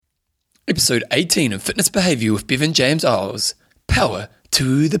Episode 18 of Fitness Behaviour with Bevan James Eyles. Power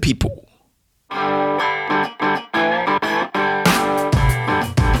to the people.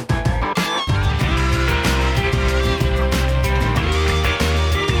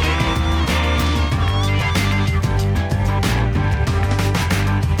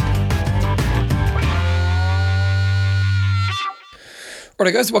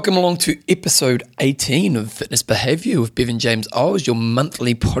 Alright guys, welcome along to episode 18 of Fitness Behaviour with Bevan James Eyles, your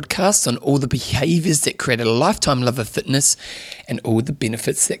monthly podcast on all the behaviours that create a lifetime love of fitness and all the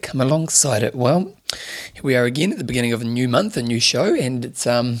benefits that come alongside it. Well, here we are again at the beginning of a new month, a new show, and it's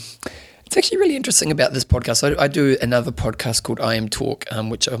actually really interesting about this podcast. I do another podcast called I Am Talk,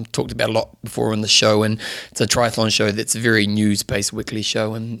 which I've talked about a lot before on the show, and it's a triathlon show that's a very news-based weekly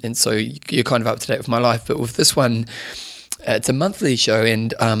show, and so you're kind of up to date with my life, but with this one, it's a monthly show,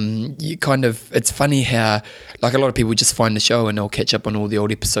 and it's funny how, like, a lot of people just find the show and they'll catch up on all the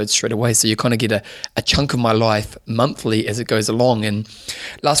old episodes straight away. So you kind of get a chunk of my life monthly as it goes along. And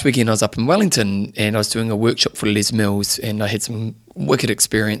last weekend I was up in Wellington and I was doing a workshop for Les Mills, and I had some wicked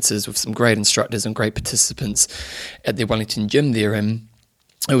experiences with some great instructors and great participants at their Wellington gym there. And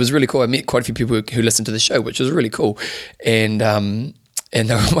it was really cool. I met quite a few people who listened to the show, which was really cool. And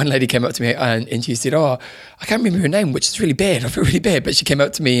one lady came up to me and she said, I can't remember her name, which is really bad. I feel really bad. But she came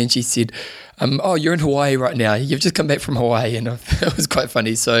up to me and she said, you're in Hawaii right now. You've just come back from Hawaii. And it was quite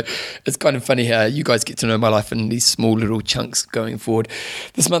funny. So it's kind of funny how you guys get to know my life in these small little chunks going forward.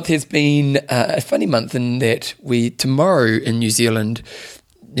 This month has been a funny month in that tomorrow in New Zealand,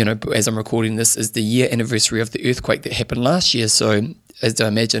 you know, as I'm recording this, is the year anniversary of the earthquake that happened last year. So as I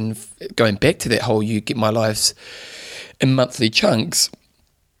imagine, going back to that whole you get my lives in monthly chunks,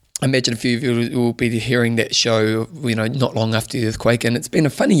 I imagine a few of you will be hearing that show, you know, not long after the earthquake, and it's been a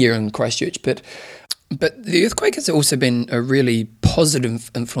funny year in Christchurch, but the earthquake has also been a really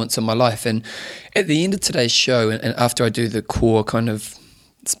positive influence on my life. And at the end of today's show, and after I do the core kind of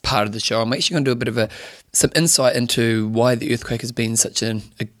part of the show, I'm actually going to do a bit of some insight into why the earthquake has been such a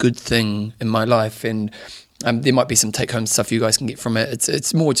good thing in my life, and there might be some take-home stuff you guys can get from it.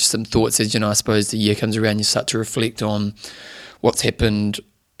 It's more just some thoughts as, you know, I suppose the year comes around, you start to reflect on what's happened,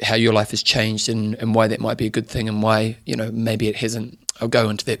 how your life has changed, and why that might be a good thing and why, you know, maybe it hasn't. I'll go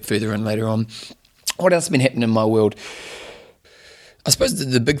into that further on later on. What else has been happening in my world? I suppose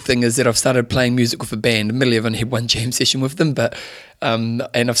the big thing is that I've started playing music with a band. Admittedly, I've only had one jam session with them, but and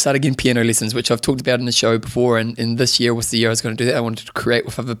I've started getting piano lessons, which I've talked about in the show before, and this year was the year I was going to do that. I wanted to create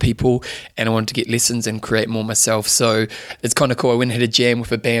with other people, and I wanted to get lessons and create more myself. So it's kind of cool. I went and had a jam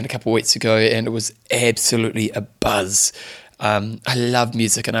with a band a couple of weeks ago, and it was absolutely a buzz. I love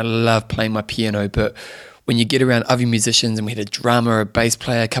music and I love playing my piano, but when you get around other musicians, and we had a drummer, a bass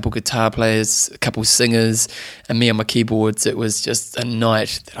player, a couple guitar players, a couple singers, and me on my keyboards, it was just a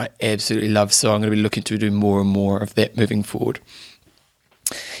night that I absolutely love. So I'm going to be looking to do more and more of that moving forward.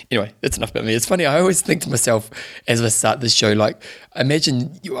 Anyway, that's enough about me. It's funny, I always think to myself as I start this show, like, I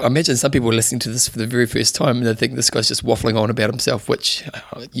imagine some people are listening to this for the very first time and they think this guy's just waffling on about himself, which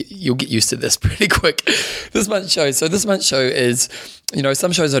you'll get used to this pretty quick. This month's show is, you know,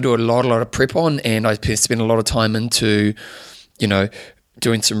 some shows I do a lot of prep on, and I spend a lot of time into, you know,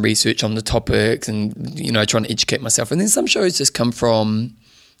 doing some research on the topics and, you know, trying to educate myself. And then some shows just come from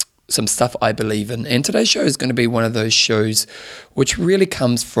some stuff I believe in. And today's show is going to be one of those shows which really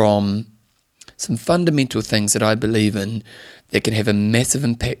comes from some fundamental things that I believe in that can have a massive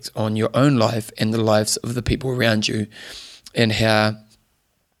impact on your own life and the lives of the people around you. And how,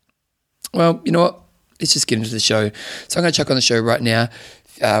 well, you know what? Let's just get into the show. So I'm going to chuck on the show right now.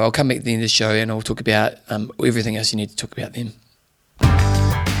 I'll come back at the end of the show and I'll talk about everything else you need to talk about then.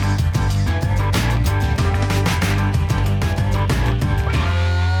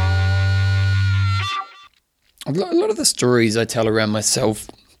 A lot of the stories I tell around myself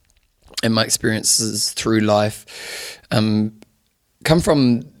and my experiences through life come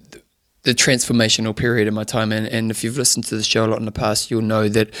from the transformational period of my time. And if you've listened to the show a lot in the past, you'll know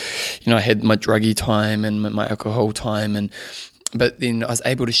that, you know, I had my druggy time and my alcohol time, but then I was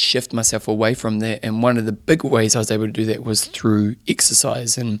able to shift myself away from that. And one of the big ways I was able to do that was through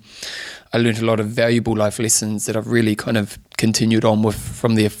exercise. And I learned a lot of valuable life lessons that I've really kind of continued on with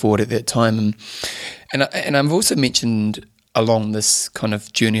from there forward at that time. And I've also mentioned along this kind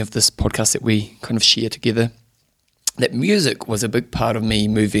of journey of this podcast that we kind of share together, that music was a big part of me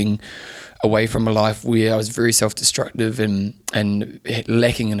moving away from a life where I was very self-destructive and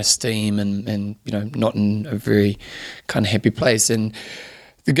lacking in esteem and you know, not in a very kind of happy place. And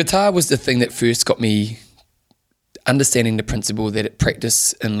the guitar was the thing that first got me understanding the principle that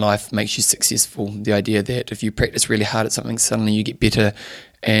practice in life makes you successful. The idea that if you practice really hard at something, suddenly you get better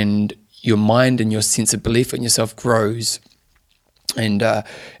and your mind and your sense of belief in yourself grows. And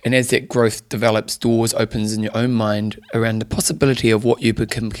as that growth develops, doors opens in your own mind around the possibility of what you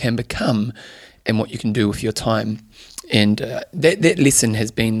can become and what you can do with your time. And that lesson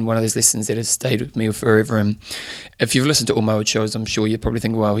has been one of those lessons that has stayed with me forever. And if you've listened to all my old shows, I'm sure you probably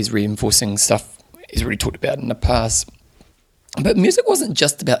think, well, he's reinforcing stuff he's already talked about in the past. But music wasn't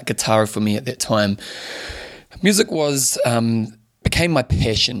just about guitar for me at that time. Music became my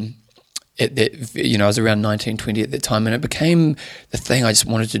passion. I was around 19, 20 at that time, and it became the thing I just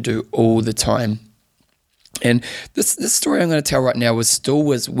wanted to do all the time. And this story I'm going to tell right now was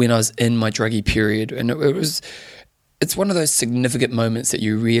when I was in my druggy period, and it's one of those significant moments that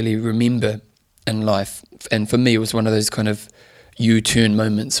you really remember in life. And for me, it was one of those kind of U-turn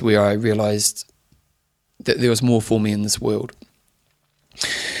moments where I realized that there was more for me in this world.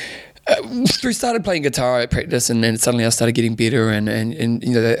 We started playing guitar at practice, and then suddenly I started getting better, and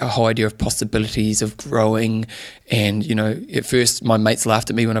the whole idea of possibilities of growing. And at first my mates laughed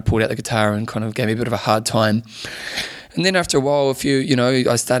at me when I pulled out the guitar and kind of gave me a bit of a hard time. And then after a while,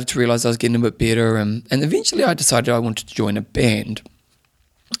 I started to realize I was getting a bit better, and eventually I decided I wanted to join a band.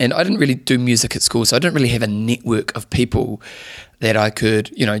 And I didn't really do music at school, so I didn't really have a network of people that I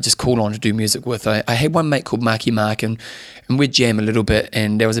could, just call on to do music with. I had one mate called Marky Mark, and we'd jam a little bit,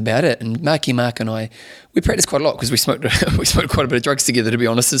 and that was about it. And Marky Mark and we practiced quite a lot because we smoked quite a bit of drugs together, to be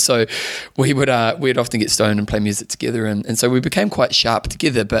honest. And so we'd often get stoned and play music together, and so we became quite sharp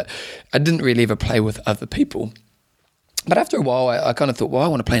together. But I didn't really ever play with other people. But after a while, I kind of thought, well, I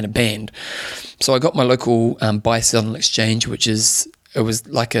want to play in a band. So I got my local Buy-Sell Exchange, it was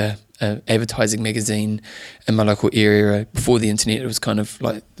like a advertising magazine in my local area. Before the internet, it was kind of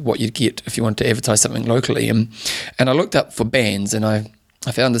like what you'd get if you wanted to advertise something locally. And I looked up for bands, and I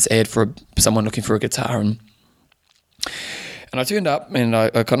found this ad for someone looking for a guitar. And I turned up, and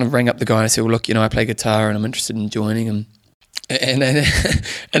I kind of rang up the guy and I said, well, look, I play guitar and I'm interested in joining. And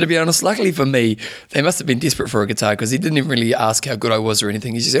to be honest, luckily for me, they must have been desperate for a guitar, because he didn't even really ask how good I was or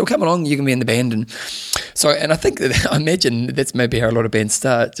anything. He just said, come along, you can be in the band. And I think I imagine that's maybe how a lot of bands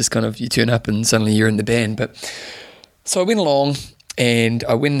start, just kind of you turn up and suddenly you're in the band. But so I went along, and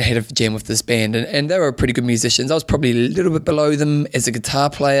I went and had a jam with this band, and they were pretty good musicians. I was probably a little bit below them as a guitar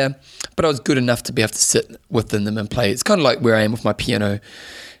player, but I was good enough to be able to sit within them and play. It's kind of like where I am with my piano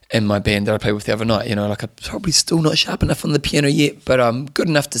in my band that I played with the other night. I'm probably still not sharp enough on the piano yet, but I'm good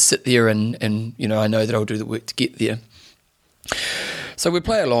enough to sit there and I know that I'll do the work to get there. So we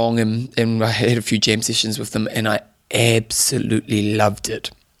play along, and I had a few jam sessions with them, and I absolutely loved it.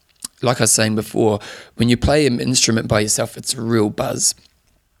 Like I was saying before, when you play an instrument by yourself, it's a real buzz.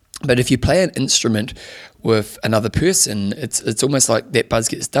 But if you play an instrument with another person, it's almost like that buzz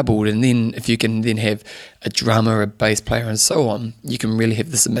gets doubled. And then if you can then have a drummer, a bass player, and so on, you can really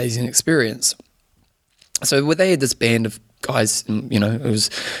have this amazing experience. So they had this band of guys, it was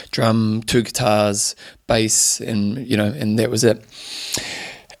drum, 2 guitars, bass, and that was it.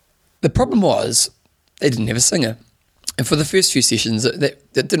 The problem was they didn't have a singer. And for the first few sessions,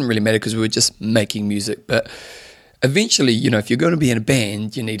 that didn't really matter because we were just making music. But eventually, if you're going to be in a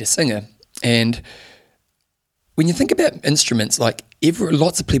band, you need a singer. And when you think about instruments,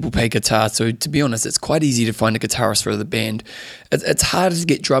 lots of people play guitar. So to be honest, it's quite easy to find a guitarist for the band. It's harder to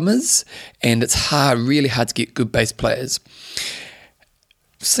get drummers, and it's really hard to get good bass players.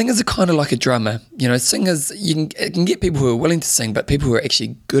 Singers are kind of like a drummer. Singers, you can get people who are willing to sing, but people who are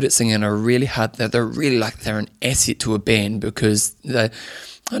actually good at singing are really hard. They're an asset to a band, because I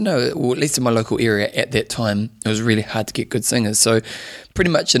don't know, or at least in my local area at that time, it was really hard to get good singers. So pretty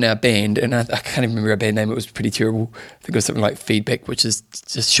much in our band, and I can't even remember our band name, it was pretty terrible. I think it was something like Feedback, which is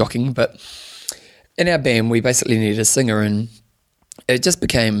just shocking. But in our band, we basically needed a singer, and it just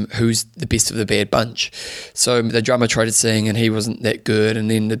became who's the best of the bad bunch. So the drummer tried to sing, and he wasn't that good. And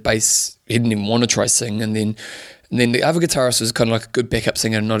then the bass, he didn't even want to try sing. And then the other guitarist was kind of like a good backup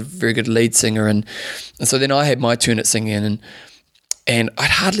singer and not a very good lead singer. And so then I had my turn at singing, and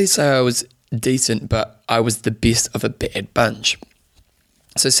I'd hardly say I was decent, but I was the best of a bad bunch.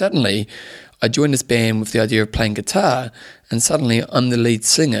 So suddenly I joined this band with the idea of playing guitar, and suddenly I'm the lead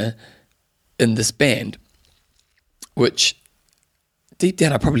singer in this band, which deep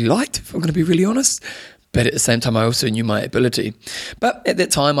down I probably liked, if I'm going to be really honest. But at the same time, I also knew my ability. But at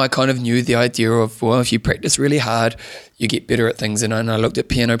that time, I kind of knew the idea of, well, if you practice really hard, you get better at things. And I looked at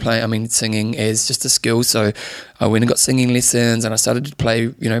singing as just a skill. So I went and got singing lessons, and I started to play,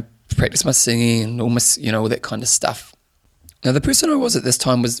 practice my singing and almost, all that kind of stuff. Now, the person I was at this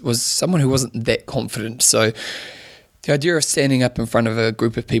time was someone who wasn't that confident. So the idea of standing up in front of a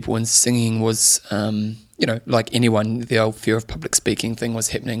group of people and singing was, like anyone, the old fear of public speaking thing was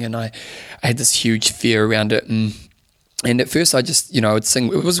happening, and I had this huge fear around it. And at first I just, I'd sing.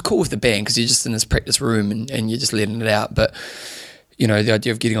 It was cool with the band because you're just in this practice room and you're just letting it out. But, the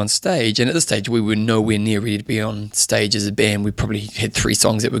idea of getting on stage, and at this stage we were nowhere near ready to be on stage as a band. We probably had 3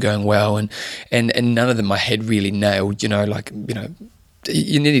 songs that were going well, and none of them I had really nailed, you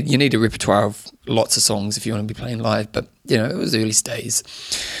need a repertoire of lots of songs if you want to be playing live, but, it was early days.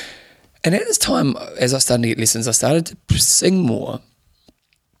 And at this time, as I started to get lessons, I started to sing more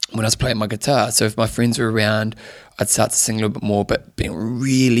when I was playing my guitar. So if my friends were around, I'd start to sing a little bit more, but being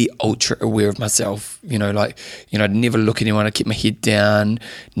really ultra aware of myself, I'd never look at anyone. I'd keep my head down,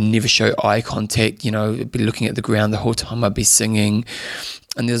 never show eye contact, I'd be looking at the ground the whole time I'd be singing.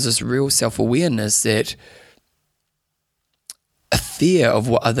 And there's this real self-awareness that a fear of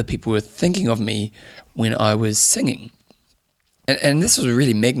what other people were thinking of me when I was singing. And this was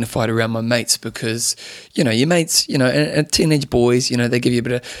really magnified around my mates because, your mates, and teenage boys, they give you a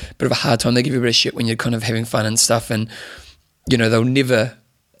bit of a hard time. They give you a bit of shit when you're kind of having fun and stuff. And, they'll never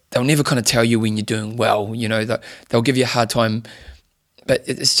kind of tell you when you're doing well. They'll give you a hard time. But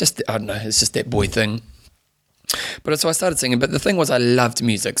it's just, I don't know, it's just that boy thing. But so I started singing. But the thing was, I loved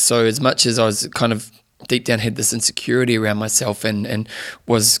music. So as much as I was kind of deep down had this insecurity around myself and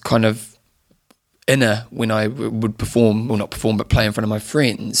was kind of inner when I would perform, well not perform, but play in front of my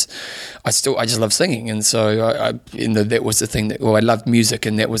friends, I just love singing. And so I that was the thing that, I loved music,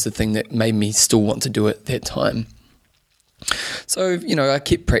 and that was the thing that made me still want to do it at that time. So, I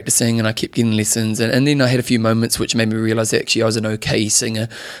kept practicing and I kept getting lessons, and then I had a few moments which made me realise that actually I was an okay singer.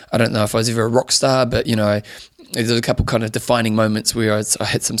 I don't know if I was ever a rock star, but, there's a couple kind of defining moments where I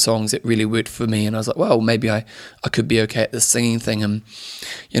had some songs that really worked for me, and I was like, well, maybe I could be okay at this singing thing. And,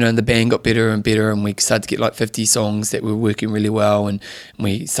 and the band got better and better, and we started to get like 50 songs that were working really well, and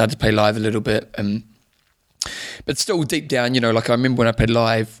we started to play live a little bit. But still deep down, I remember when I played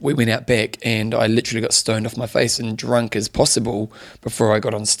live, we went out back and I literally got stoned off my face and drunk as possible before I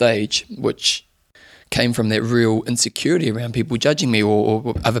got on stage, which came from that real insecurity around people judging me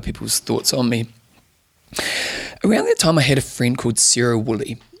or other people's thoughts on me. Around that time, I had a friend called Sarah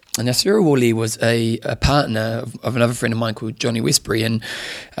Woolley. And now Sarah Woolley was a partner of another friend of mine called Johnny Westbury. And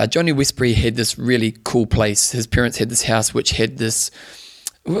Johnny Westbury had this really cool place. His parents had this house which had this,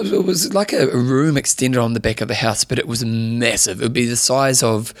 it was like a room extended on the back of the house, but it was massive. It would be the size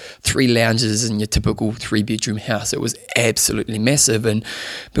of 3 lounges in your typical 3-bedroom house. It was absolutely massive. And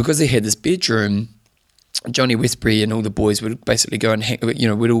because they had this bedroom, Johnny Westbury and all the boys would basically go and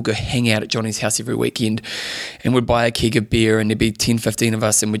we'd all go hang out at Johnny's house every weekend, and we'd buy a keg of beer, and there'd be 10, 15 of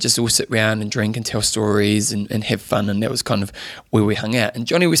us, and we'd just all sit around and drink and tell stories and have fun. And that was kind of where we hung out. And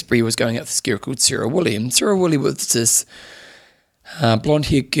Johnny Westbury was going out with this girl called Sarah Woolley, and Sarah Woolley was this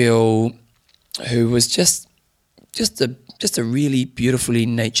blonde-haired girl who was just a really beautifully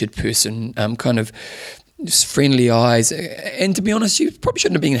natured person, kind of just friendly eyes. And to be honest, you probably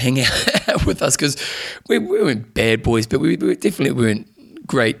shouldn't have been hanging out with us because we weren't bad boys, but we definitely weren't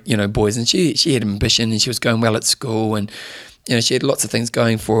great, boys. And she had ambition, and she was going well at school, and she had lots of things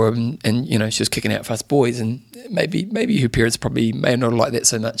going for her, and she was kicking out for us boys. And maybe her parents probably may not like that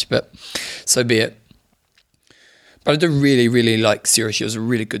so much, but so be it. But I did really, really like Sarah. She was a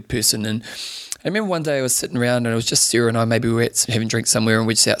really good person. And I remember one day I was sitting around, and it was just Sarah and I. Maybe we were having drinks somewhere, and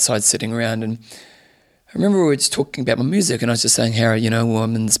we're just outside sitting around, and I remember we were just talking about my music, and I was just saying, Harry,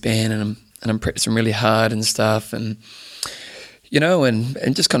 I'm in this band, and I'm practicing really hard and stuff, and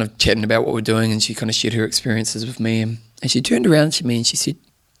and just kind of chatting about what we're doing. And she kind of shared her experiences with me, and she turned around to me and she said,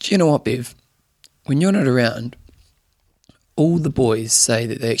 "Do you know what, Bev? When you're not around, all the boys say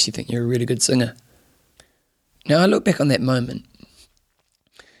that they actually think you're a really good singer." Now I look back on that moment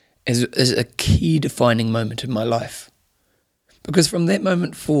as a key defining moment of my life, because from that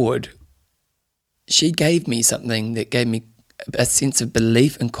moment forward, she gave me something that gave me a sense of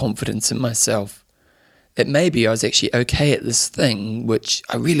belief and confidence in myself, that maybe I was actually okay at this thing which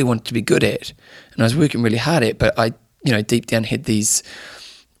I really wanted to be good at, and I was working really hard at, but I, deep down had these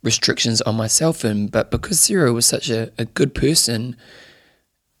restrictions on myself in. But because Sarah was such a good person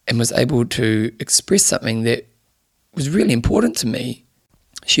and was able to express something that was really important to me,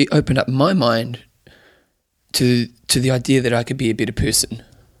 she opened up my mind to the idea that I could be a better person.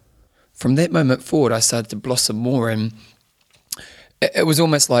 From that moment forward, I started to blossom more, and it was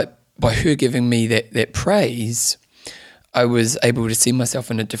almost like by her giving me that praise, I was able to see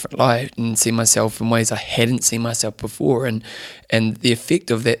myself in a different light and see myself in ways I hadn't seen myself before. And the effect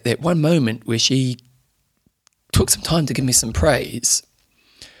of that one moment where she took some time to give me some praise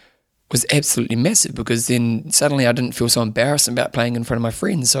was absolutely massive, because then suddenly I didn't feel so embarrassed about playing in front of my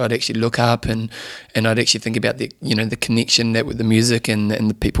friends. So I'd actually look up and I'd actually think about the connection that with the music and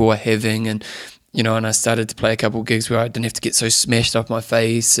the people we're having, and and I started to play a couple of gigs where I didn't have to get so smashed off my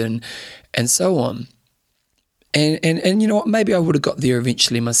face and so on. And you know what, maybe I would have got there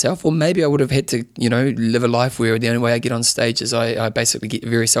eventually myself, or maybe I would have had to, live a life where the only way I get on stage is I basically get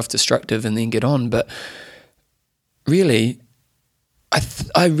very self-destructive and then get on. But really,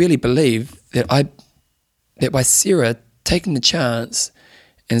 I really believe that by Sarah taking the chance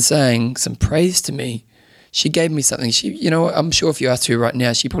and saying some praise to me, she gave me something. I'm sure if you asked her right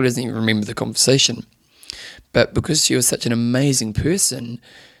now, she probably doesn't even remember the conversation. But because she was such an amazing person,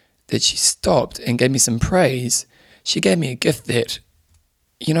 that she stopped and gave me some praise, she gave me a gift that,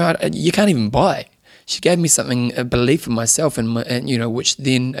 you can't even buy. She gave me something, a belief in myself, and which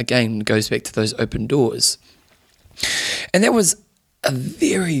then again goes back to those open doors. And that was a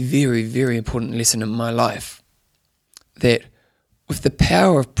very, very, very important lesson in my life, that with the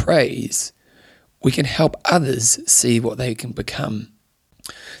power of praise, we can help others see what they can become.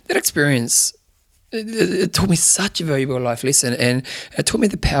 That experience, it taught me such a valuable life lesson, and it taught me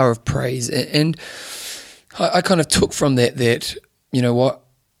the power of praise. And I kind of took from that, you know what,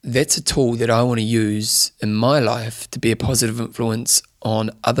 that's a tool that I want to use in my life to be a positive influence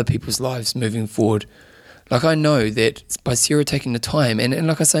on other people's lives moving forward. Like, I know that by Sarah taking the time, and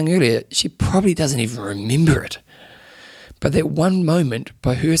like I was saying earlier, she probably doesn't even remember it. But that one moment,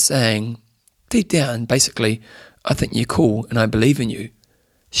 by her saying, deep down, basically, I think you're cool and I believe in you,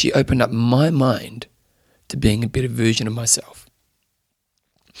 she opened up my mind to being a better version of myself.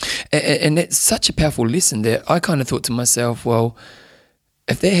 And that's such a powerful lesson that I kind of thought to myself, well,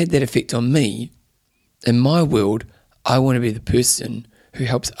 if that had that effect on me, in my world, I want to be the person who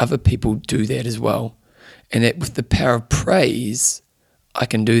helps other people do that as well. And that with the power of praise, I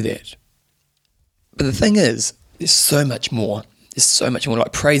can do that. But the thing is, there's so much more. There's so much more.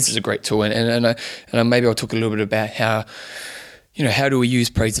 Like, praise is a great tool, and maybe I'll talk a little bit about how do we use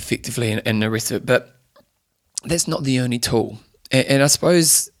praise effectively and the rest of it. But that's not the only tool. And I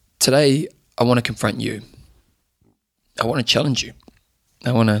suppose today I want to confront you. I want to challenge you.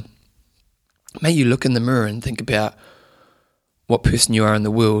 I want to make you look in the mirror and think about what person you are in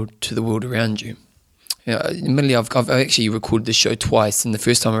the world to the world around you. Admittedly, I've actually recorded this show twice, and the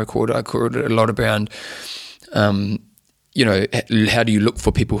first time I recorded a lot around, how do you look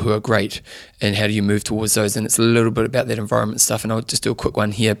for people who are great, and how do you move towards those? And it's a little bit about that environment stuff, and I'll just do a quick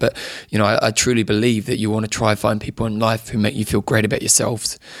one here. But, I truly believe that you want to try find people in life who make you feel great about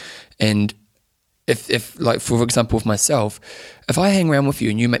yourselves. And if like, for example, with myself, if I hang around with you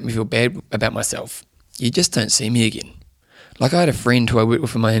and you make me feel bad about myself, you just don't see me again. Like, I had a friend who I worked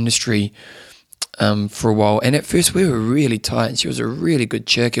with in my industry for a while, and at first we were really tight, and she was a really good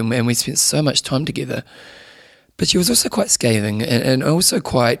chick, and we spent so much time together. But she was also quite scathing and also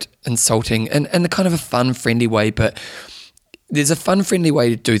quite insulting, and in a kind of a fun, friendly way. But there's a fun, friendly way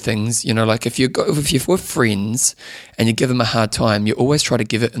to do things. Like if you're with friends and you give them a hard time, you always try to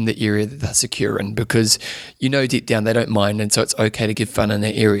give it in the area that they're secure in, because deep down they don't mind, and so it's okay to give fun in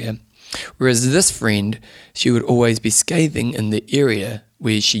that area. Whereas this friend, she would always be scathing in the area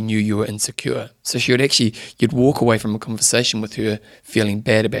where she knew you were insecure. So you'd walk away from a conversation with her feeling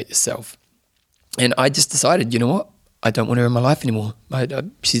bad about yourself. And I just decided, you know what? I don't want her in my life anymore.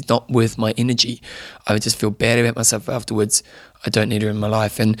 She's not worth my energy. I would just feel bad about myself afterwards. I don't need her in my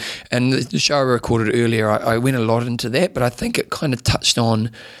life. And the show I recorded earlier, I went a lot into that, but I think it kind of touched on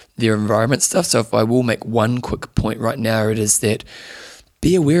their environment stuff. So if I will make one quick point right now, it is that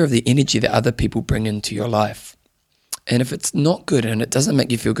be aware of the energy that other people bring into your life. And if it's not good and it doesn't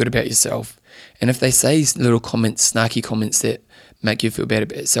make you feel good about yourself, and if they say little comments, snarky comments that make you feel bad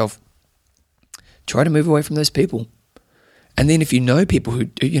about yourself, try to move away from those people. And then if you know people who,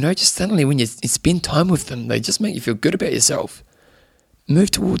 just suddenly when you spend time with them, they just make you feel good about yourself,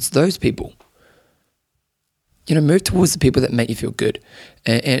 move towards those people. Move towards the people that make you feel good,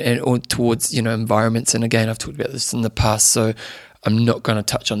 and or towards, environments. And again, I've talked about this in the past, so I'm not going to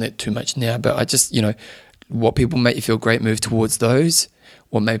touch on that too much now, but I just, what people make you feel great, move towards those.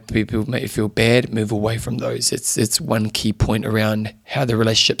 What people make you feel bad, move away from those. It's one key point around how the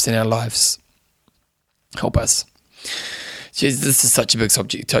relationships in our lives help us. Jeez, this is such a big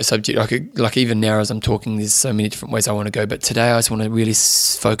subject. Like even now as I'm talking, there's so many different ways I want to go. But today I just want to really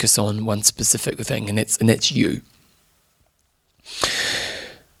focus on one specific thing, and that's you.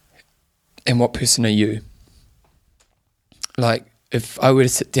 And what person are you? Like, if I were to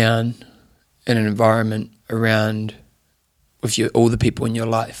sit down in an environment around with all the people in your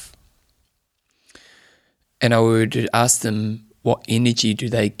life, and I were to ask them what energy do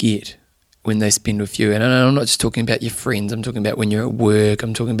they get when they spend with you. And I'm not just talking about your friends. I'm talking about when you're at work.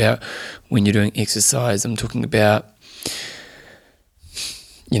 I'm talking about when you're doing exercise. I'm talking about,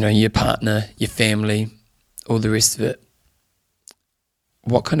 your partner, your family, all the rest of it.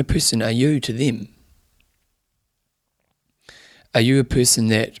 What kind of person are you to them? Are you a person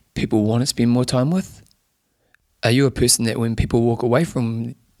that people want to spend more time with? Are you a person that when people walk away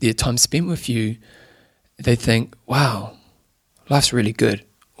from their time spent with you, they think, wow, life's really good,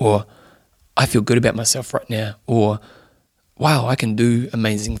 or I feel good about myself right now, or wow, I can do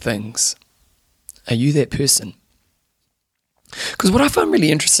amazing things? Are you that person? Because what I find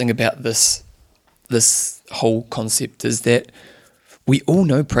really interesting about this whole concept is that we all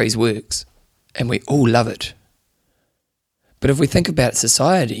know praise works and we all love it. But if we think about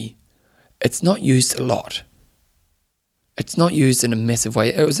society, it's not used a lot. It's not used in a massive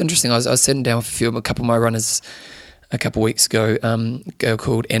way. It was interesting. I was sitting down with a couple of my runners a couple of weeks ago, a girl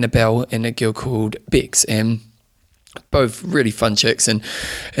called Annabelle and a girl called Bex, and both really fun chicks, and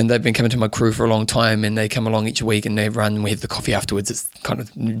they've been coming to my crew for a long time, and they come along each week and they run, and we have the coffee afterwards. It's kind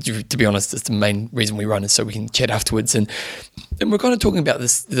of, to be honest, it's the main reason we run, is so we can chat afterwards, and we're kind of talking about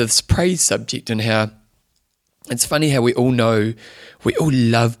this praise subject, and how it's funny how we all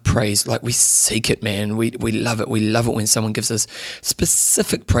love praise. Like, we seek it, man. We love it. We love it when someone gives us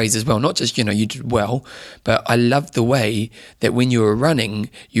specific praise as well. Not just, you did well, but I love the way that when you were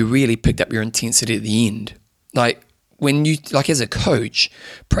running, you really picked up your intensity at the end. Like, as a coach,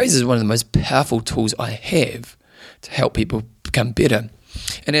 praise is one of the most powerful tools I have to help people become better.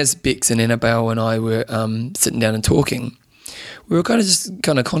 And as Bex and Annabelle and I were sitting down and talking, we were kind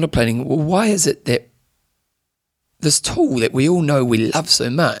of contemplating, well, why is it that this tool that we all know we love so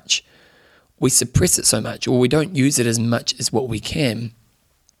much, we suppress it so much, or we don't use it as much as what we can?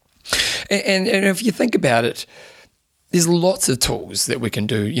 And if you think about it, there's lots of tools that we can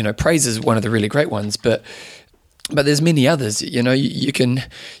do. Praise is one of the really great ones, but there's many others. You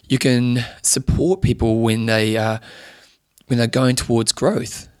can support people when they're going towards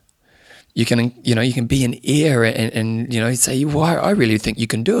growth. You can be an ear and say, well, I really think you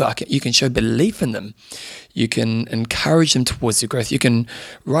can do it. You can show belief in them. You can encourage them towards their growth. You can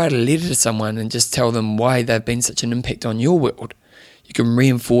write a letter to someone and just tell them why they've been such an impact on your world. You can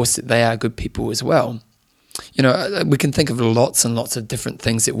reinforce that they are good people as well. We can think of lots and lots of different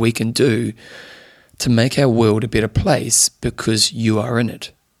things that we can do to make our world a better place because you are in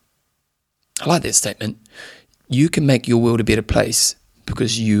it. I like that statement. You can make your world a better place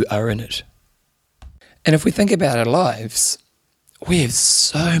because you are in it. And if we think about our lives, we have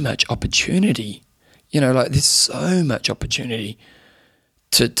so much opportunity. There's so much opportunity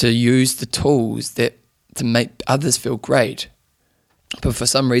to use the tools to make others feel great. But for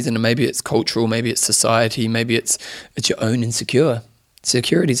some reason, and maybe it's cultural, maybe it's society, maybe it's your own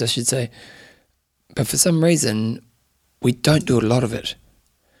insecurities, I should say. But for some reason, we don't do a lot of it.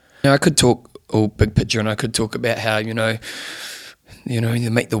 Now, I could talk all big picture, and I could talk about how, you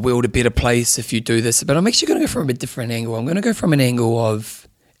make the world a better place if you do this. But I'm actually going to go from a different angle. I'm going to go from an angle of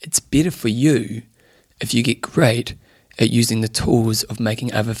it's better for you if you get great at using the tools of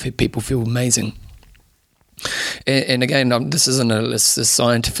making other people feel amazing. And again, this isn't a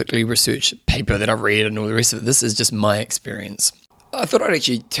scientifically researched paper that I've read and all the rest of it. This is just my experience. I thought I'd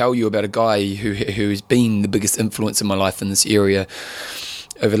actually tell you about a guy who's been the biggest influence in my life in this area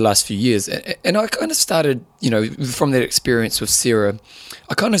over the last few years. And I kind of started, from that experience with Sarah,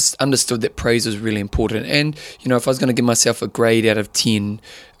 I kind of understood that praise was really important. And, if I was going to give myself a grade out of 10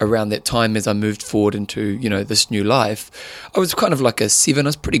 around that time as I moved forward into, this new life, I was kind of like a 7. I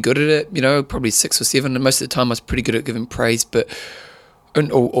was pretty good at it, probably 6 or 7. And most of the time I was pretty good at giving praise,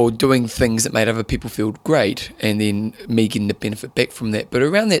 or doing things that made other people feel great, and then me getting the benefit back from that. But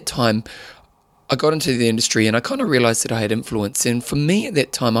around that time, I got into the industry and I kind of realized that I had influence. And for me at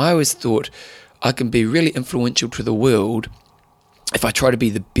that time, I always thought I can be really influential to the world if I try to be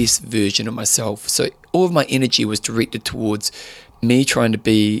the best version of myself. So all of my energy was directed towards me trying to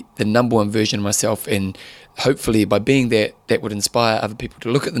be the number one version of myself, and hopefully by being that would inspire other people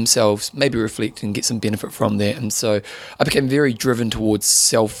to look at themselves, maybe reflect and get some benefit from that. And so I became very driven towards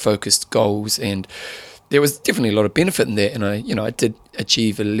self-focused goals, and there was definitely a lot of benefit in that. And I did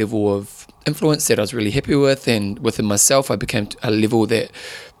achieve a level of influence that I was really happy with, and within myself I became a level that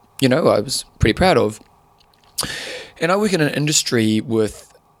I was pretty proud of. And I work in an industry with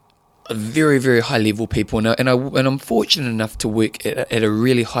a very, very high level people, and I'm fortunate enough to work at a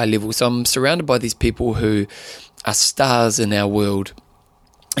really high level. So I'm surrounded by these people who are stars in our world,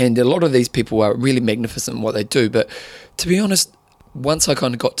 and a lot of these people are really magnificent in what they do. But to be honest, once I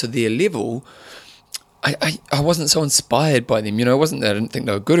kind of got to their level, I wasn't so inspired by them. It wasn't that I didn't think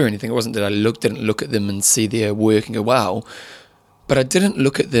they were good or anything. It wasn't that I didn't look at them and see their work and go, wow. But I didn't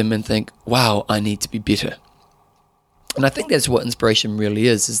look at them and think, wow, I need to be better. And I think that's what inspiration really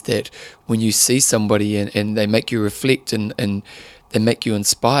is that when you see somebody and they make you reflect and they make you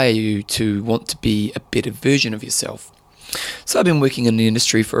inspire you to want to be a better version of yourself. So I've been working in the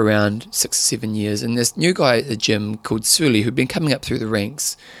industry for around 6 or 7 years, and this new guy at the gym called Sully, who'd been coming up through the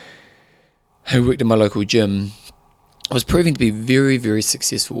ranks, who worked at my local gym, was proving to be very, very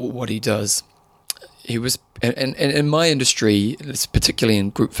successful at what he does. He was, and in my industry, particularly in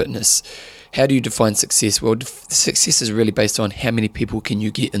group fitness, how do you define success? Well, success is really based on how many people can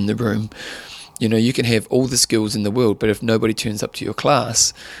you get in the room. You can have all the skills in the world, but if nobody turns up to your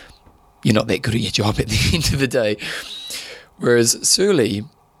class, you're not that good at your job at the end of the day. Whereas Sully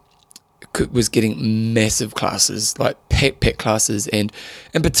was getting massive classes, like packed classes, and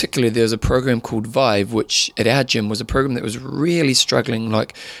in particular there was a program called Vive, which at our gym was a program that was really struggling.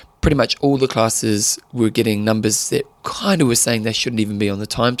 Like pretty much all the classes were getting numbers that kind of were saying they shouldn't even be on the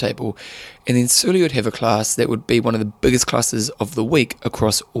timetable. And then Sully would have a class that would be one of the biggest classes of the week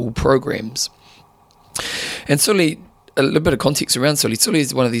across all programs. And Sully, a little bit of context around Sully. Sully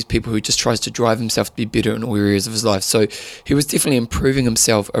is one of these people who just tries to drive himself to be better in all areas of his life. So he was definitely improving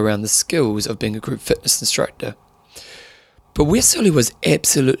himself around the skills of being a group fitness instructor. But where Sully was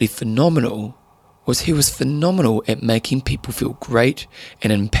absolutely phenomenal was he was phenomenal at making people feel great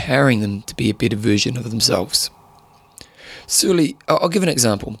and empowering them to be a better version of themselves. Sully, I'll give an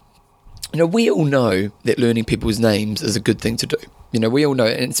example. We all know that learning people's names is a good thing to do. We all know,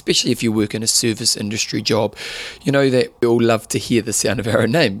 and especially if you work in a service industry job, that we all love to hear the sound of our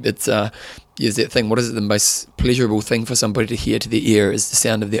own name. It's there's that thing, what is it, the most pleasurable thing for somebody to hear to their ear is the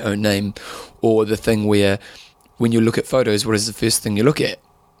sound of their own name, or the thing where when you look at photos, what is the first thing you look at?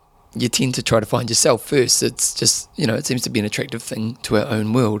 You tend to try to find yourself first. It's just, it seems to be an attractive thing to our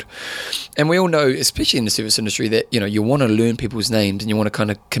own world. And we all know, especially in the service industry, that, you want to learn people's names and you want to kind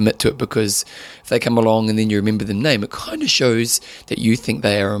of commit to it, because if they come along and then you remember the name, it kind of shows that you think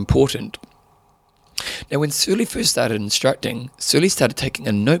they are important. Now, when Sully first started instructing, Sully started taking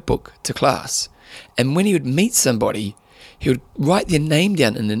a notebook to class. And when he would meet somebody, he would write their name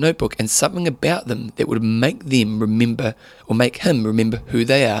down in the notebook and something about them that would make them remember, or make him remember who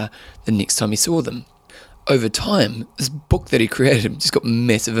they are the next time he saw them. Over time, this book that he created just got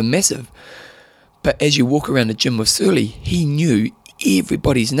massive and massive. But as you walk around the gym with Sully, he knew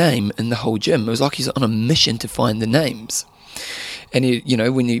everybody's name in the whole gym. It was like he's on a mission to find the names. And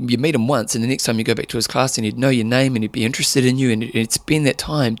when you meet him once, and the next time you go back to his class, and he'd know your name and he'd be interested in you, and he'd spend that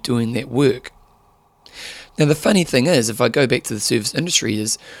time doing that work. Now, the funny thing is, if I go back to the service industry,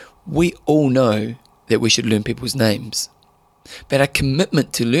 is we all know that we should learn people's names. But our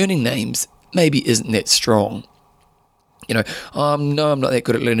commitment to learning names maybe isn't that strong. No, I'm not that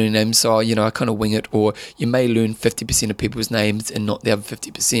good at learning names, so, I kind of wing it. Or you may learn 50% of people's names and not the other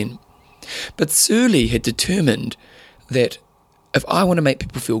 50%. But Sully had determined that if I want to make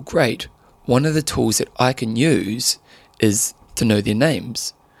people feel great, one of the tools that I can use is to know their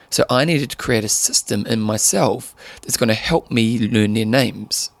names. So I needed to create a system in myself that's going to help me learn their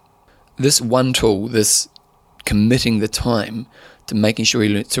names. This one tool, this committing the time to making sure he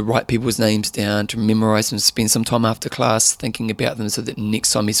learned to write people's names down, to memorize them, spend some time after class thinking about them so that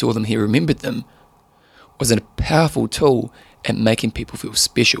next time he saw them, he remembered them, was a powerful tool at making people feel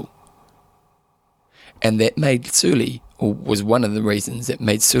special. And that made Sully, or was one of the reasons that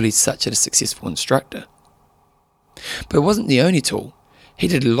made Sully such a successful instructor. But it wasn't the only tool. He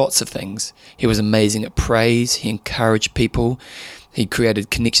did lots of things. He was amazing at praise. He encouraged people. He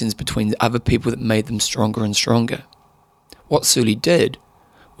created connections between other people that made them stronger and stronger. What Sully did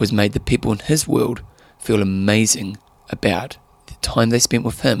was made the people in his world feel amazing about the time they spent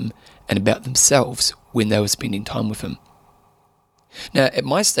with him and about themselves when they were spending time with him. Now, at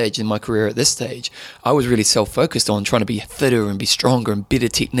my stage in my career, at this stage, I was really self-focused on trying to be fitter and be stronger and better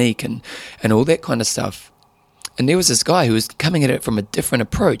technique and all that kind of stuff. And there was this guy who was coming at it from a different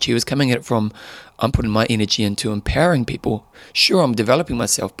approach. He was coming at it from, I'm putting my energy into empowering people. Sure, I'm developing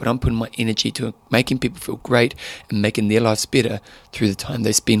myself, but I'm putting my energy to making people feel great and making their lives better through the time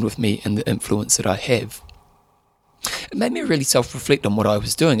they spend with me and the influence that I have. It made me really self-reflect on what I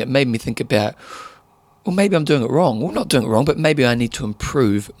was doing. It made me think about, well, maybe I'm doing it wrong. Well, not doing it wrong, but maybe I need to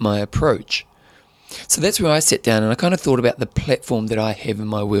improve my approach. So that's where I sat down and I kind of thought about the platform that I have in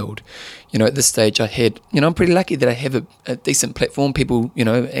my world. At this stage I had, I'm pretty lucky that I have a decent platform, people,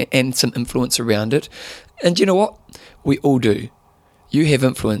 and some influence around it. And you know what? We all do. You have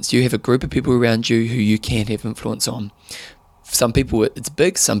influence. You have a group of people around you who you can have influence on. Some people it's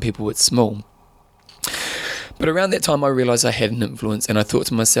big, some people it's small. But around that time, I realized I had an influence, and I thought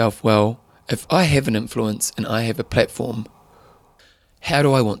to myself, well, if I have an influence and I have a platform, how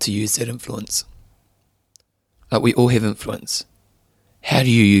do I want to use that influence? Like, we all have influence. How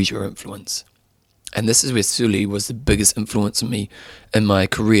do you use your influence? And this is where Suli was the biggest influence on me in my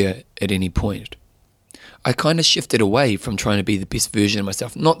career at any point. I kind of shifted away from trying to be the best version of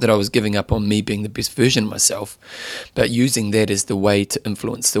myself. Not that I was giving up on me being the best version of myself, but using that as the way to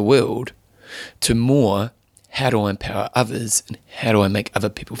influence the world, to more, how do I empower others and how do I make other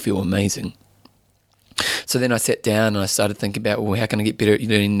people feel amazing? So then I sat down and I started thinking about, well, how can I get better at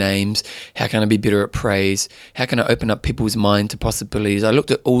learning names? How can I be better at praise? How can I open up people's mind to possibilities? I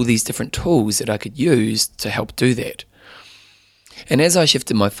looked at all these different tools that I could use to help do that. And as I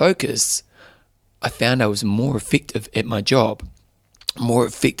shifted my focus, I found I was more effective at my job, more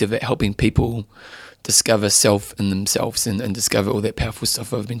effective at helping people discover self in themselves and discover all that powerful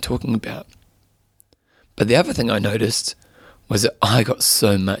stuff I've been talking about. But the other thing I noticed was that I got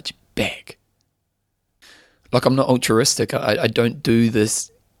so much back. Like, I'm not altruistic. I don't do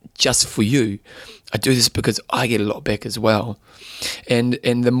this just for you. I do this because I get a lot back as well. And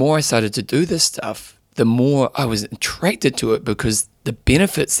the more I started to do this stuff, the more I was attracted to it, because the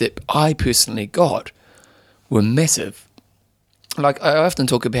benefits that I personally got were massive. Like, I often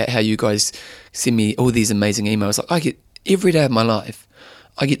talk about how you guys send me all these amazing emails. Like, I get every day of my life,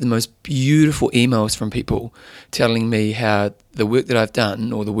 I get the most beautiful emails from people telling me how the work that I've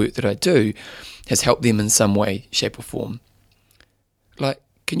done or the work that I do has helped them in some way, shape or form. Like,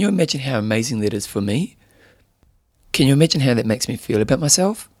 can you imagine how amazing that is for me? Can you imagine how that makes me feel about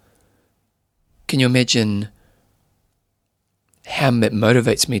myself? Can you imagine how it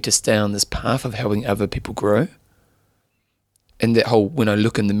motivates me to stay on this path of helping other people grow? And that whole, when I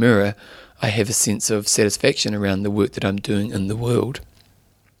look in the mirror, I have a sense of satisfaction around the work that I'm doing in the world.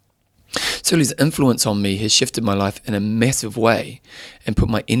 Suli's influence on me has shifted my life in a massive way and put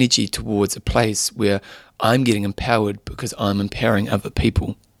my energy towards a place where I'm getting empowered because I'm empowering other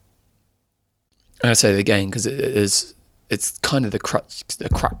people. And I say that again because it's kind of the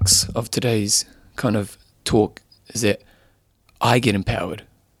crux of today's kind of talk, is that I get empowered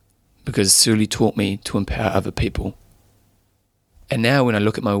because Suli taught me to empower other people. And now when I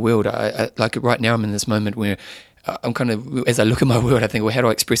look at my world, I like right now I'm in this moment where I'm kind of, as I look at my world, I think, well, how do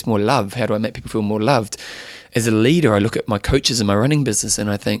I express more love? How do I make people feel more loved? As a leader, I look at my coaches in my running business and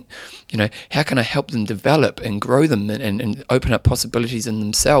I think, how can I help them develop and grow them and open up possibilities in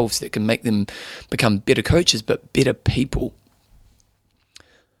themselves that can make them become better coaches, but better people?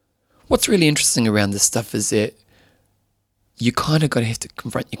 What's really interesting around this stuff is that you kind of have to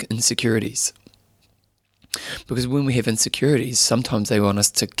confront your insecurities. Because when we have insecurities, sometimes they want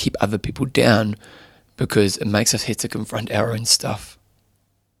us to keep other people down because it makes us have to confront our own stuff.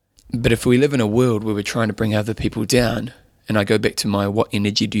 But if we live in a world where we're trying to bring other people down, and I go back to my what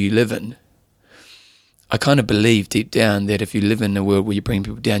energy do you live in, I kind of believe deep down that if you live in a world where you bring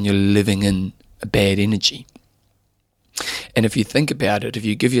people down, you're living in a bad energy. And if you think about it, if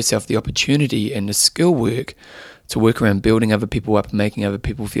you give yourself the opportunity and the skill work to work around building other people up and making other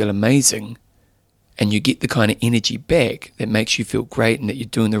people feel amazing, and you get the kind of energy back that makes you feel great and that you're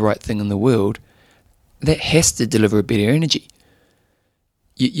doing the right thing in the world, that has to deliver a better energy.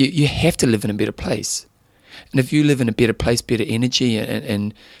 You have to live in a better place. And if you live in a better place, better energy,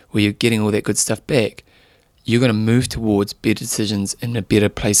 and where you're getting all that good stuff back, you're going to move towards better decisions and a better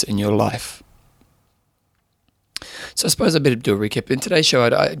place in your life. So I suppose I better do a recap. In today's show,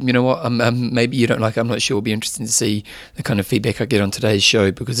 you know what, maybe you don't like it, I'm not sure. It'll be interesting to see the kind of feedback I get on today's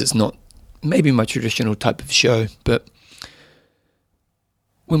show, because it's not maybe my traditional type of show. But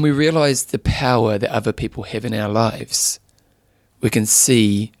when we realize the power that other people have in our lives, we can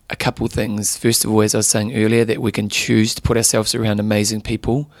see a couple things. First of all, as I was saying earlier, that we can choose to put ourselves around amazing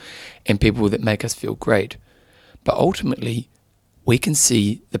people and people that make us feel great. But ultimately, we can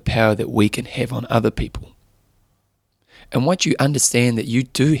see the power that we can have on other people. And once you understand that you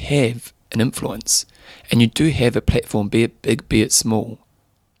do have an influence and you do have a platform, be it big, be it small,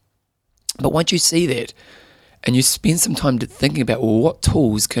 but once you see that and you spend some time thinking about, well, what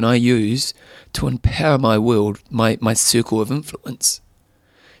tools can I use to empower my world, my circle of influence?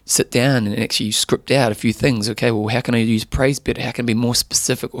 Sit down and actually script out a few things. Okay, well, how can I use praise better? How can I be more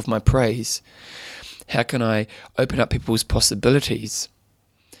specific with my praise? How can I open up people's possibilities?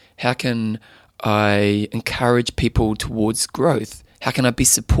 How can I encourage people towards growth? How can I be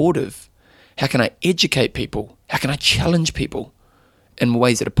supportive? How can I educate people? How can I challenge people in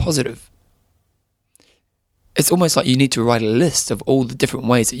ways that are positive? It's almost like you need to write a list of all the different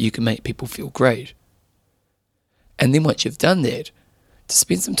ways that you can make people feel great. And then once you've done that, to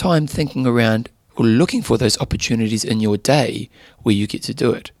spend some time thinking around, or looking for those opportunities in your day where you get to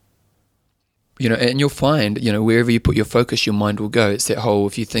do it. And you'll find, wherever you put your focus, your mind will go. It's that whole,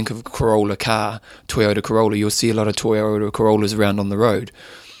 if you think of a Corolla car, Toyota Corolla, you'll see a lot of Toyota Corollas around on the road.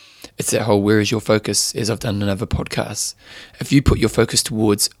 It's that whole, where is your focus, as I've done in other podcasts. If you put your focus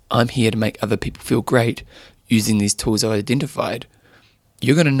towards, I'm here to make other people feel great, using these tools I've identified,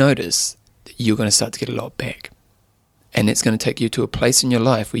 you're going to notice that you're going to start to get a lot back. And it's going to take you to a place in your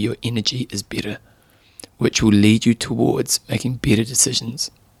life where your energy is better, which will lead you towards making better decisions.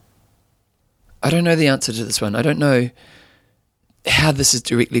 I don't know the answer to this one. I don't know how this is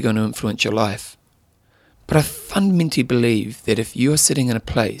directly going to influence your life. But I fundamentally believe that if you're sitting in a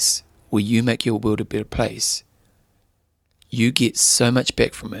place where you make your world a better place, you get so much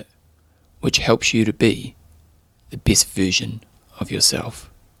back from it, which helps you to be the best version of yourself.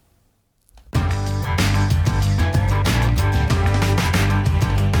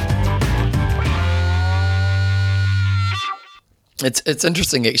 It's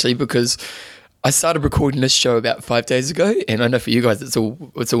interesting actually, because I started recording this show about 5 days ago, and I know for you guys it's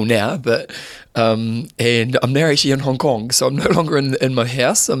all now, but and I'm now actually in Hong Kong, so I'm no longer in my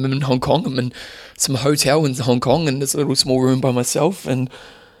house. I'm in Hong Kong. I'm in some hotel in Hong Kong in this little small room by myself, and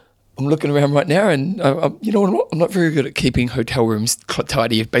I'm looking around right now, and I'm not very good at keeping hotel rooms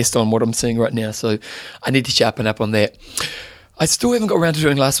tidy based on what I'm seeing right now, so I need to sharpen up on that. I still haven't got around to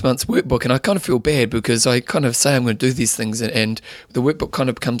doing last month's workbook, and I kind of feel bad because I kind of say I'm going to do these things, and the workbook kind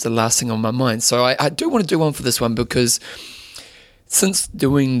of becomes the last thing on my mind. So I do want to do one for this one, because since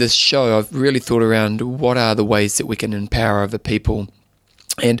doing this show, I've really thought around what are the ways that we can empower other people.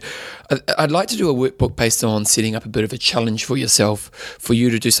 And I'd like to do a workbook based on setting up a bit of a challenge for yourself, for you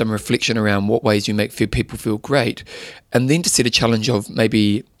to do some reflection around what ways you make people feel great, and then to set a challenge of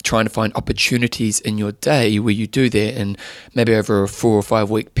maybe trying to find opportunities in your day where you do that, and maybe over a 4 or 5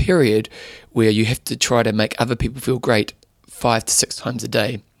 week period where you have to try to make other people feel great 5 to 6 times a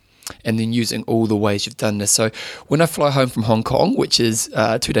day. And then using all the ways you've done this. So when I fly home from Hong Kong, which is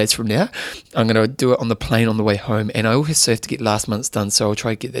 2 days from now, I'm going to do it on the plane on the way home. And I also have to get last month's done, so I'll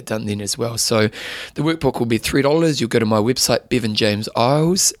try to get that done then as well. So the workbook will be $3. You'll go to my website,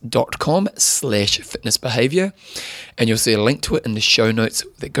 bevanjameseyles.com/fitnessbehavior, and you'll see a link to it in the show notes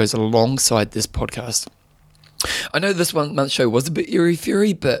that goes alongside this podcast. I know this month's show was a bit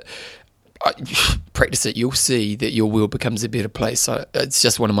airy-fairy, but practice it, you'll see that your world becomes a better place. So it's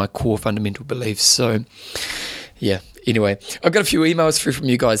just one of my core fundamental beliefs. So yeah, anyway, I've got a few emails through from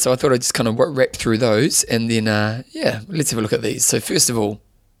you guys, so I thought I'd just kind of wrap through those, and then let's have a look at these. So first of all,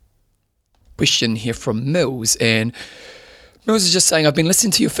 question here from Mills, and Mills is just saying, I've been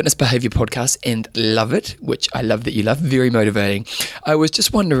listening to your fitness behavior podcast and love it, which I love that you love, very motivating. I was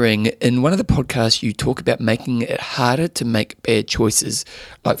just wondering, in one of the podcasts you talk about making it harder to make bad choices,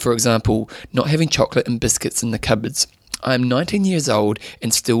 like for example, not having chocolate and biscuits in the cupboards. I'm 19 years old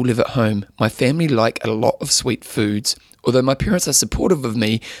and still live at home. My family like a lot of sweet foods. Although my parents are supportive of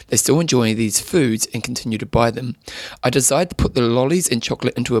me, they still enjoy these foods and continue to buy them. I decided to put the lollies and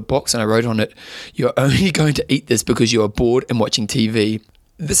chocolate into a box, and I wrote on it, "You're only going to eat this because you are bored and watching TV."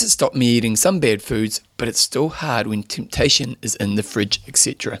 This has stopped me eating some bad foods, but it's still hard when temptation is in the fridge,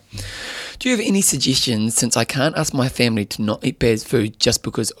 etc. Do you have any suggestions, since I can't ask my family to not eat bad food just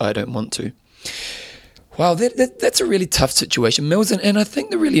because I don't want to? Wow, that's a really tough situation, Mills, and I think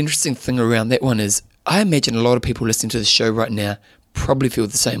the really interesting thing around that one is, I imagine a lot of people listening to this show right now probably feel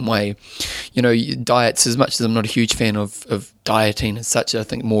the same way. Diets, as much as I'm not a huge fan of dieting as such, I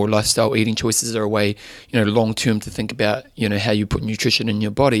think more lifestyle eating choices are a way, long term to think about, how you put nutrition in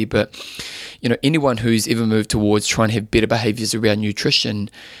your body. But, anyone who's ever moved towards trying to have better behaviors around nutrition,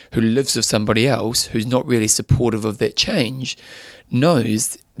 who lives with somebody else who's not really supportive of that change,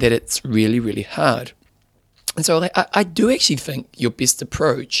 knows that it's really, really hard. And so I do actually think your best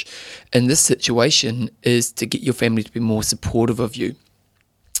approach in this situation is to get your family to be more supportive of you.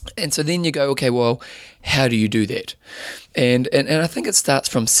 And so then you go, okay, well, how do you do that? And I think it starts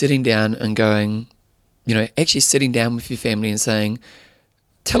from sitting down and going, actually sitting down with your family and saying,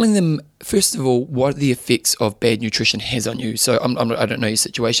 telling them, first of all, what the effects of bad nutrition has on you. So I don't know your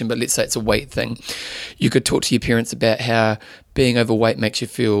situation, but let's say it's a weight thing. You could talk to your parents about how being overweight makes you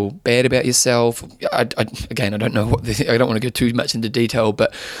feel bad about yourself. Again, I don't know I don't want to go too much into detail,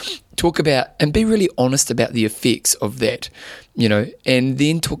 but talk about and be really honest about the effects of that, and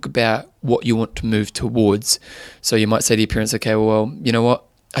then talk about what you want to move towards. So you might say to your parents, okay, well, you know what?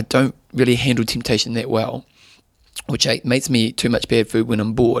 I don't really handle temptation that well, which makes me eat too much bad food when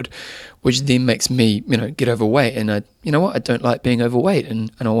I'm bored, which then makes me, get overweight. And I don't like being overweight,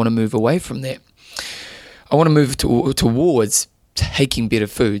 and I want to move away from that. I want to move towards taking better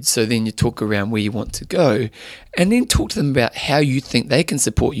foods. So then you talk around where you want to go, and then talk to them about how you think they can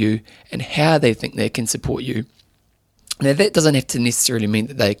support you and how they think they can support you. Now, that doesn't have to necessarily mean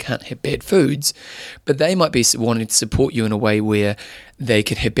that they can't have bad foods, but they might be wanting to support you in a way where they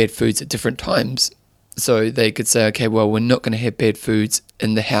could have bad foods at different times. So they could say, okay, well, we're not going to have bad foods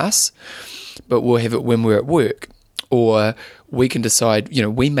in the house, but we'll have it when we're at work. Or we can decide,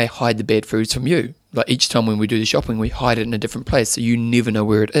 we may hide the bad foods from you. Like each time when we do the shopping, we hide it in a different place, so you never know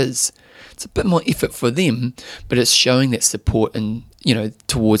where it is. It's a bit more effort for them, but it's showing that support and,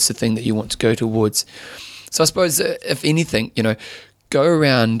 towards the thing that you want to go towards. So I suppose, if anything, go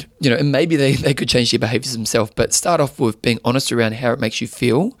around, and maybe they could change their behaviors themselves, but start off with being honest around how it makes you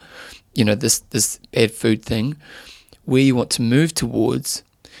feel, this bad food thing, where you want to move towards,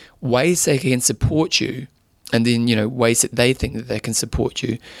 ways they can support you, and then, ways that they think that they can support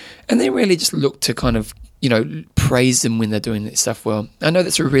you. And then really just look to kind of, praise them when they're doing that stuff well. I know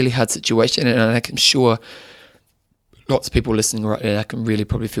that's a really hard situation, and I'm sure lots of people listening right now can really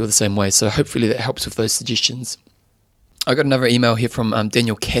probably feel the same way. So hopefully that helps with those suggestions. I got another email here from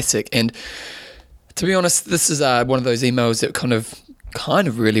Daniel Kasich, and to be honest, this is one of those emails that kind of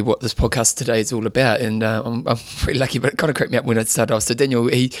really what this podcast today is all about, and I'm pretty lucky, but it kind of cracked me up when I started off. So Daniel,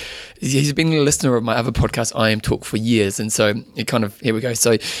 he's been a listener of my other podcast, I Am Talk, for years, and so it kind of, here we go.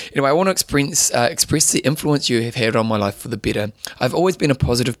 So anyway, I want to express the influence you have had on my life for the better. I've always been a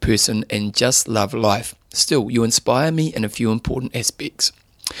positive person and just love life. Still, you inspire me in a few important aspects.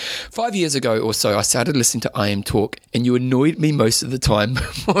 5 years ago or so, I started listening to I Am Talk, and you annoyed me most of the time,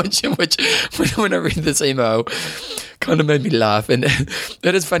 which when I read this email, kind of made me laugh. And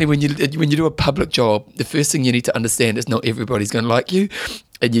that is funny, when you do a public job, the first thing you need to understand is not everybody's going to like you,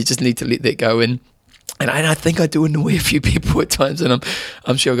 and you just need to let that go. And I think I do annoy a few people at times, and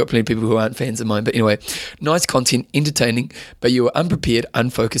I'm sure I've got plenty of people who aren't fans of mine. But anyway, nice content, entertaining, but you were unprepared,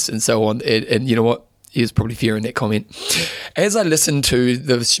 unfocused, and so on. And you know what? He was probably fair in that comment. As I listened to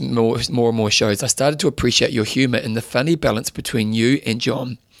the more and more shows, I started to appreciate your humour and the funny balance between you and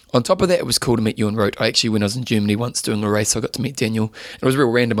John. On top of that, it was cool to meet you en route. When I was in Germany once doing a race, I got to meet Daniel. It was real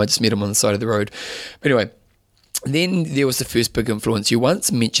random. I just met him on the side of the road. But anyway, then there was the first big influence. You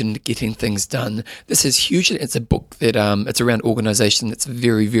once mentioned Getting Things Done. This is hugely, it's a book that it's around organisation. It's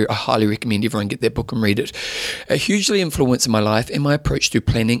very, very, I highly recommend everyone get that book and read it. It hugely influenced my life and my approach to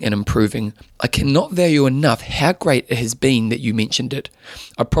planning and improving. I cannot value enough how great it has been that you mentioned it.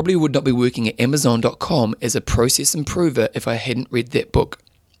 I probably would not be working at Amazon.com as a process improver if I hadn't read that book.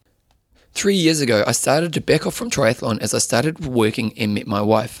 3 years ago, I started to back off from triathlon as I started working and met my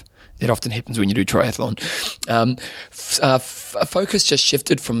wife. That often happens when you do triathlon. Focus just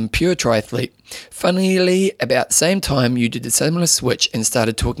shifted from pure triathlete. Funnily, about the same time, you did a similar switch and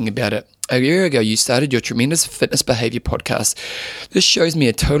started talking about it. A year ago, you started your Tremendous Fitness Behavior podcast. This shows me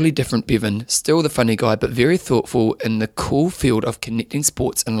a totally different Bevan, still the funny guy, but very thoughtful in the cool field of connecting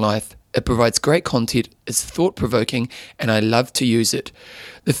sports and life. It provides great content, it's thought-provoking, and I love to use it.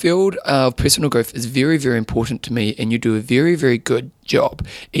 The field of personal growth is very, very important to me, and you do a very, very good job.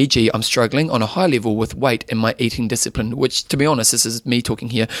 E.g., I'm struggling on a high level with weight and my eating discipline, which, to be honest, this is me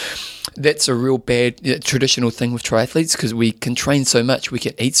talking here, that's a real bad traditional thing with triathletes, because we can train so much, we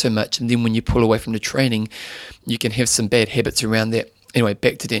can eat so much, and then when you pull away from the training, you can have some bad habits around that. Anyway,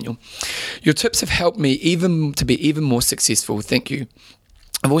 back to Daniel. Your tips have helped me to be even more successful. Thank you.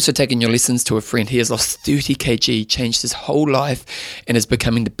 I've also taken your lessons to a friend. He has lost 30 kg, changed his whole life, and is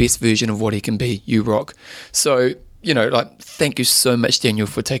becoming the best version of what he can be. You rock. So, thank you so much, Daniel,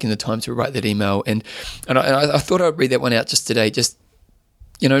 for taking the time to write that email. And I thought I'd read that one out just today,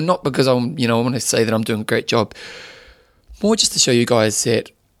 not because I want to say that I'm doing a great job, more just to show you guys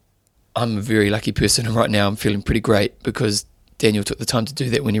that I'm a very lucky person, and right now I'm feeling pretty great because Daniel took the time to do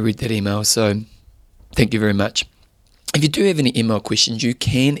that when he read that email. So thank you very much. If you do have any email questions, you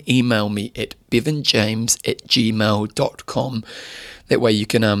can email me at bevanjames@gmail.com. That way you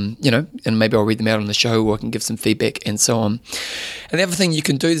can, and maybe I'll read them out on the show, or I can give some feedback and so on. And the other thing you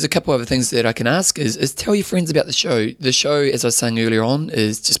can do, there's a couple other things that I can ask, is tell your friends about the show. The show, as I was saying earlier on,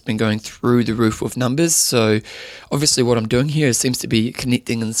 is just been going through the roof with numbers. So obviously what I'm doing here seems to be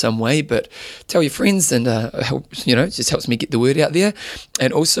connecting in some way, but tell your friends, and it just helps me get the word out there.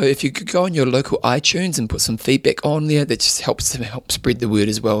 And also, if you could go on your local iTunes and put some feedback on there, that just helps spread the word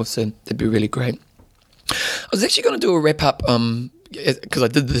as well. So that'd be really great. I was actually going to do a wrap-up, because I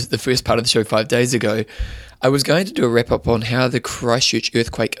did the first part of the show 5 days ago. I was going to do a wrap-up on how the Christchurch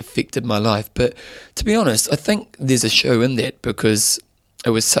earthquake affected my life, but to be honest, I think there's a show in that, because it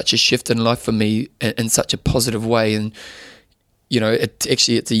was such a shift in life for me in such a positive way. And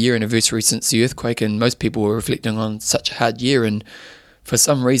it's a year anniversary since the earthquake, and most people were reflecting on such a hard year. And for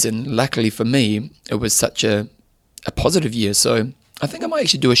some reason, luckily for me, it was such a positive year. So I think I might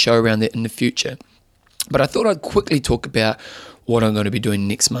actually do a show around that in the future. But I thought I'd quickly talk about what I'm going to be doing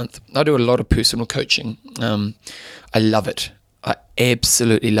next month. I do a lot of personal coaching. I love it. I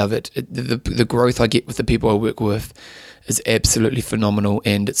absolutely love it. The growth I get with the people I work with is absolutely phenomenal,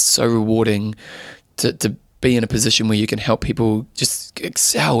 and it's so rewarding to be in a position where you can help people just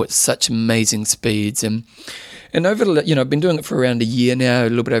excel at such amazing speeds. And over I've been doing it for around a year now, a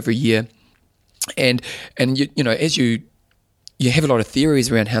little bit over a year, and as you have a lot of theories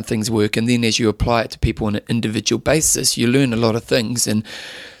around how things work, and then as you apply it to people on an individual basis, you learn a lot of things. And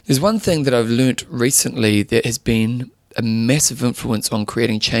there's one thing that I've learnt recently that has been a massive influence on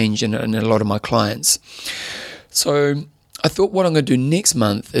creating change in a lot of my clients. So I thought what I'm going to do next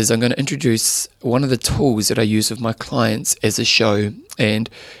month is I'm going to introduce one of the tools that I use with my clients as a show, and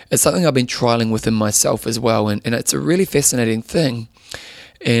it's something I've been trialing within myself as well, and it's a really fascinating thing.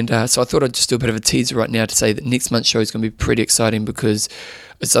 And so I thought I'd just do a bit of a teaser right now to say that next month's show is going to be pretty exciting, because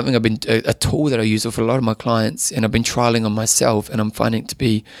it's something a tool that I use with a lot of my clients, and I've been trialing on myself, and I'm finding it to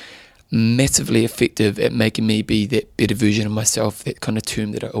be massively effective at making me be that better version of myself, that kind of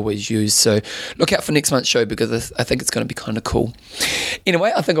term that I always use. So look out for next month's show, because I think it's going to be kind of cool.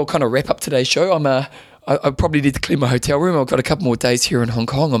 Anyway, I think I'll kind of wrap up today's show. I probably need to clean my hotel room. I've got a couple more days here in Hong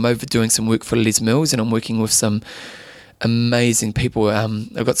Kong. I'm over doing some work for Les Mills, and I'm working with some amazing people.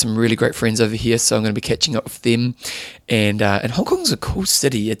 I've got some really great friends over here, so I'm going to be catching up with them. And Hong Kong's a cool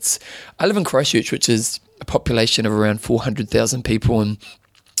city. I live in Christchurch, which is a population of around 400,000 people, and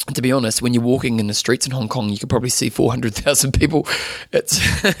to be honest, when you're walking in the streets in Hong Kong, you could probably see 400,000 people. It's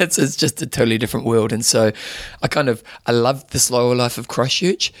just a totally different world. And so I love the slower life of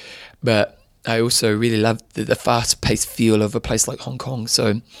Christchurch, but I also really love the fast-paced feel of a place like Hong Kong.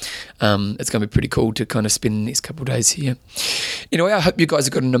 So it's going to be pretty cool to kind of spend the next couple of days here. Anyway, I hope you guys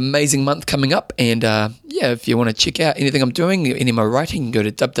have got an amazing month coming up. And if you want to check out anything I'm doing, any of my writing, you can go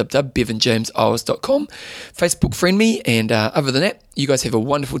to www.bevanjameseyles.com. Facebook friend me. And other than that, you guys have a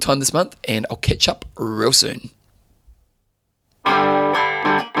wonderful time this month, and I'll catch up real soon.